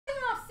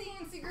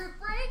Fancy group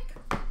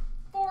break.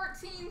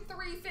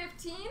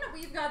 14-3-15.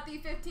 We've got the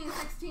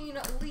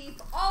 15-16 Leaf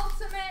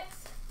Ultimate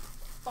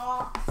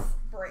box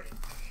break.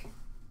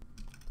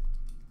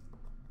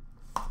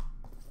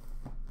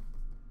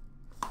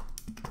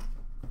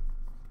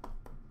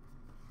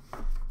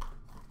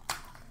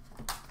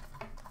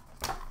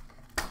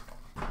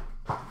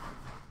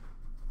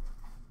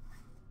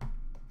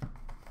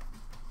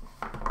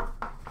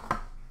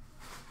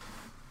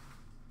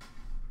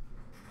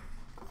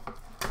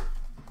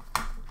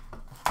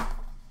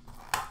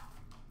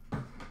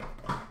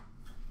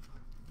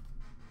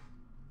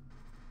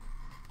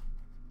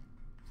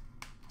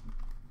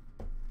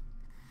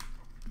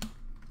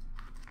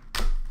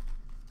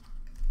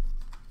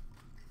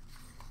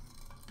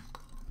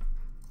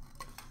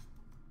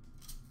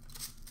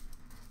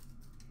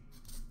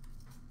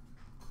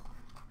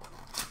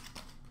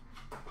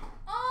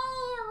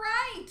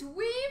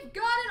 We've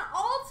got an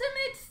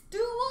Ultimate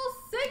Dual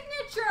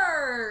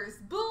Signatures.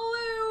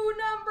 Blue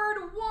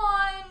numbered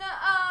 1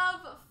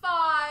 of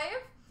 5.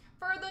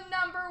 For the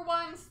number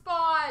 1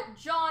 spot,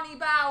 Johnny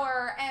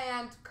Bauer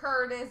and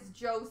Curtis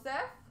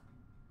Joseph.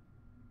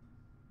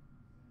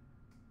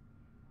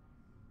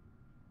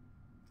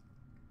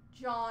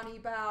 Johnny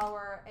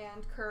Bauer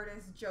and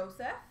Curtis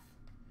Joseph.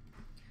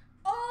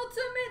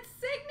 Ultimate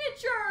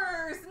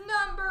Signatures,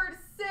 numbered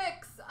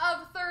 6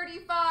 of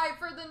 35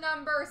 for the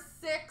number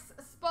 6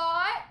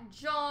 spot,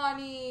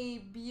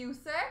 Johnny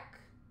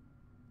Busick.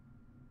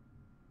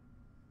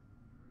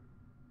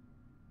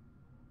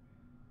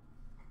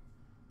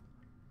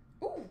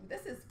 Ooh,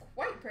 this is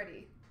quite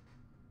pretty.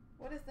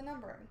 What is the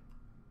numbering?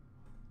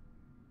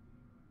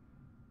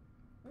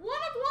 1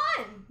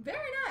 of 1.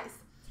 Very nice.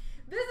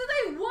 This is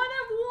a 1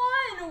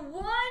 of 1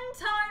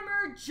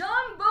 one-timer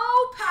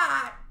jumbo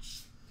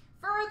patch.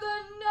 For the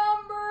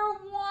number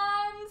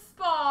 1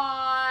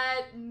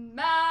 spot,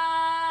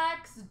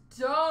 Max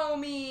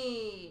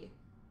Domi.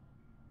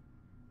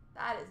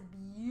 That is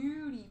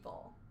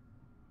beautiful.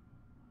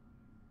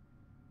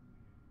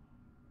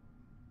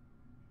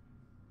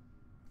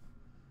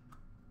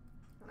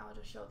 And I'll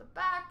just show the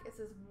back. It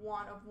says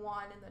 1 of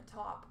 1 in the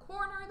top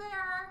corner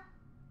there.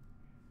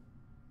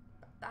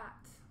 But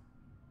that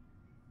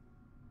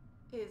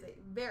is a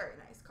very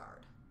nice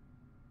card.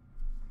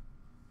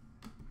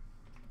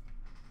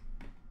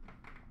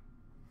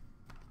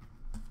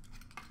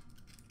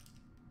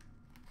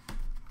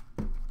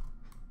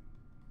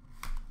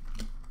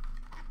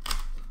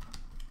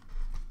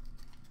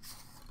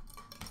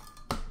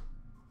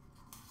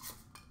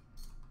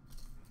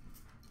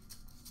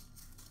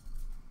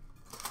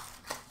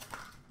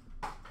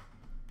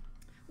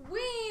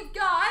 We've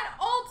got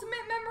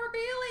Ultimate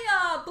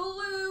Memorabilia,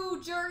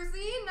 blue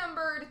jersey,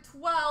 numbered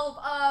 12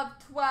 of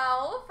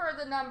 12 for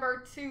the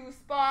number 2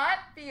 spot,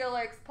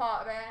 Felix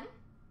Potvin.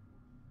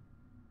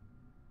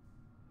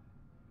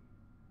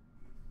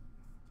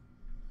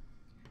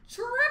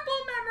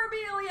 Triple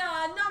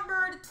Memorabilia,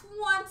 numbered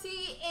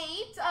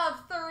 28 of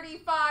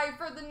 35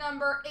 for the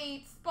number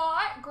 8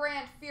 spot,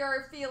 Grant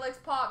Fuhr, Felix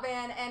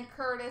Potvin, and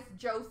Curtis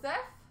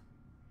Joseph.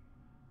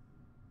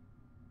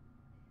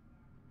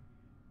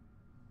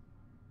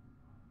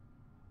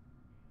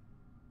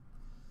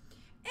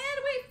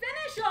 And we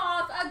finish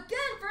off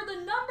again for the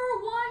number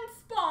 1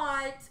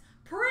 spot,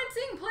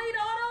 printing plate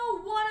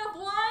auto 1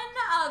 of 1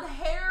 of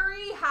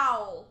Harry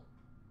Howell.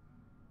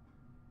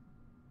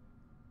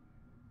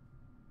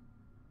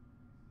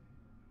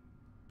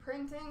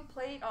 Printing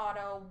plate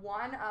auto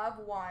 1 of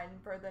 1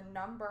 for the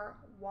number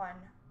 1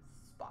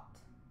 spot.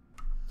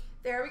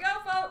 There we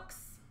go,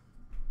 folks.